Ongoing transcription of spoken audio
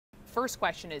first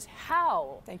question is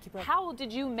how? Thank you, Brooke. How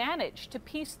did you manage to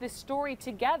piece this story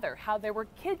together? How they were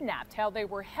kidnapped, how they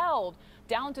were held,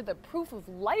 down to the proof of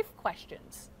life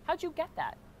questions. How'd you get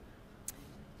that?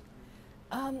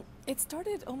 It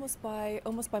started almost by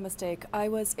mistake. I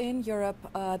was in Europe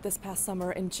this past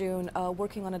summer in June,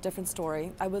 working on a different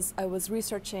story. I was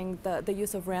researching the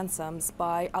use of ransoms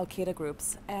by Al-Qaeda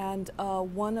groups, and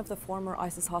one of the former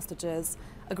ISIS hostages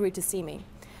agreed to see me.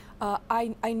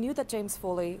 I knew that James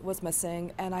Foley was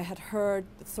missing, and I had heard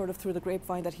sort of through the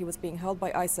grapevine that he was being held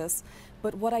by ISIS.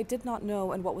 But what I did not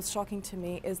know, and what was shocking to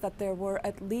me, is that there were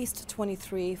at least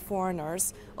 23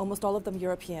 foreigners, almost all of them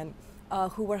European,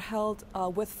 who were held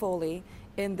with Foley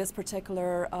in this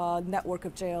particular network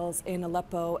of jails in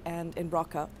Aleppo and in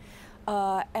Raqqa.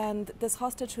 And this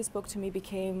hostage who spoke to me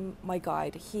became my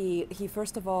guide. He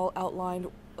first of all outlined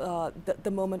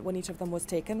the moment when each of them was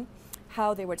taken,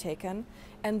 how they were taken,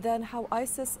 and then how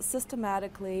ISIS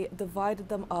systematically divided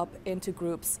them up into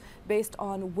groups based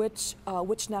on which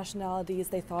nationalities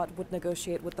they thought would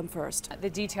negotiate with them first. The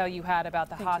detail you had about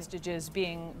the hostages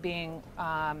being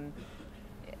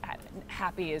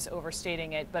happy is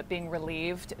overstating it, but being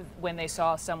relieved when they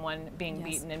saw someone being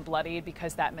beaten and bloodied,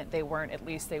 because that meant they weren't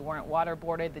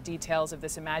waterboarded. The details of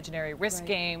this imaginary risk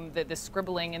game, the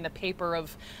scribbling in the paper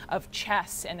of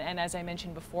chess, and as I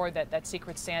mentioned before, that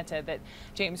Secret Santa that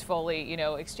James Foley, you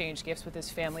know, exchanged gifts with his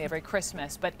family every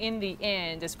Christmas. But in the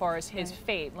end, as far as his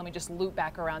fate, let me just loop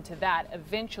back around to that.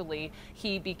 Eventually,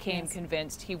 he became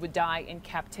convinced he would die in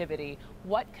captivity.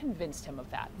 What convinced him of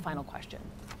that? Final question.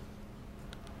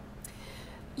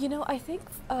 You know, I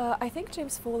think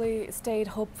James Foley stayed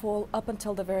hopeful up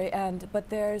until the very end, but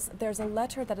there's a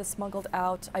letter that is smuggled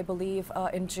out, I believe,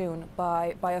 in June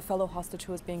by a fellow hostage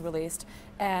who is being released,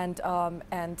 and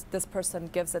this person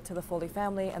gives it to the Foley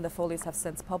family, and the Foleys have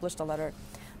since published a letter.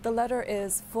 The letter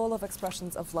is full of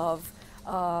expressions of love,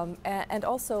 and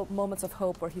also moments of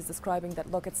hope where he's describing that,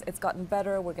 look, it's gotten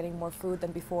better, we're getting more food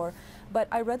than before. But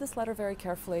I read this letter very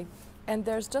carefully, and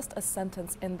there's just a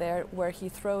sentence in there where he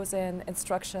throws in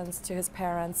instructions to his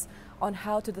parents on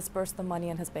how to disperse the money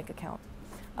in his bank account.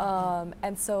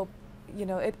 And so, you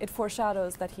know, it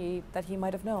foreshadows that he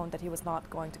might have known that he was not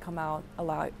going to come out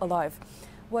alive.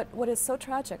 What is so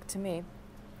tragic to me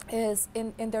is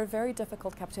in their very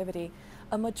difficult captivity,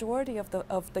 a majority of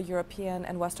the European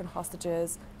and Western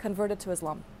hostages converted to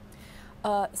Islam.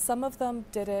 Some of them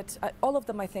did it, all of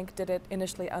them I think did it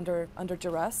initially under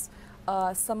duress.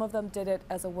 Some of them did it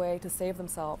as a way to save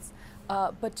themselves.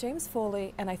 But James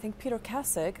Foley and I think Peter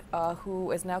Kassig,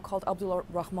 who is now called Abdullah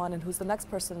Rahman and who's the next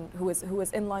person who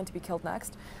is in line to be killed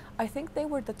next, I think they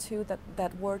were the two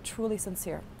that were truly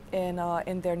sincere in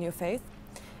their new faith.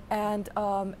 And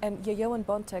Yeyoan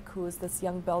Bontek, who is this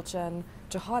young Belgian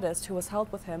jihadist who was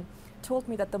held with him, told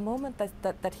me that the moment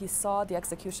that he saw the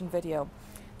execution video,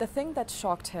 the thing that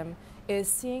shocked him is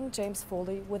seeing James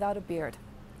Foley without a beard.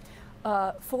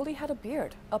 Foley had a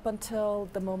beard up until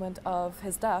the moment of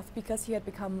his death because he had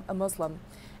become a Muslim.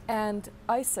 And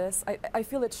ISIS, I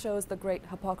feel it shows the great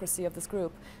hypocrisy of this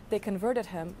group. They converted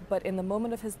him, but in the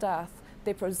moment of his death,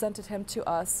 they presented him to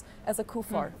us as a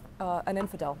kuffar, an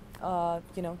infidel,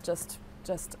 you know, just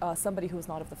somebody who is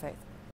not of the faith.